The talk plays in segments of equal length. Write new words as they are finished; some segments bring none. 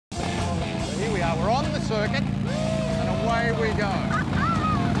we are. We're on the circuit, and away we go.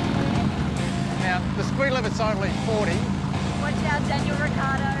 Now, the speed limit's only 40. Watch out, Daniel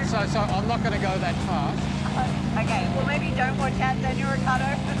Ricciardo. So I'm not going to go that fast. Okay, well maybe don't watch out, Daniel Ricciardo.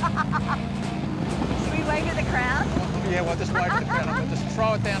 Should we wave at the crowd? Yeah, we'll just wave at the crowd. We'll just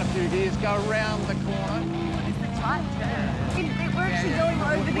throw it down a few gears, go around the corner. What is the tight turn? We're actually going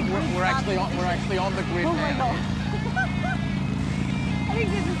over the grid. We're actually on the grid now. Oh now. my God. I think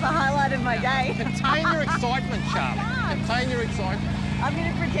this is the highlight of my day. Contain your excitement, Charlie. Contain your excitement. I'm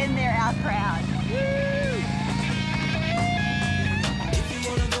going to pretend they're our crowd.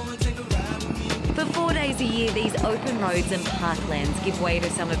 For 4 days a year, these open roads and parklands give way to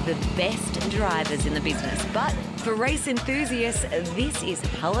some of the best drivers in the business. But for race enthusiasts, this is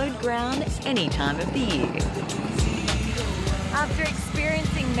hallowed ground any time of the year. After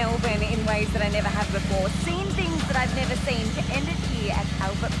experiencing Melbourne in ways that I never have before, seen things that I've never seen, to end it here at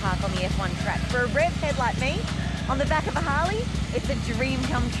Albert Park on the F1 track. For a rev head like me, on the back of a Harley, it's a dream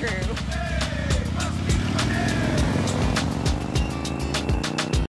come true.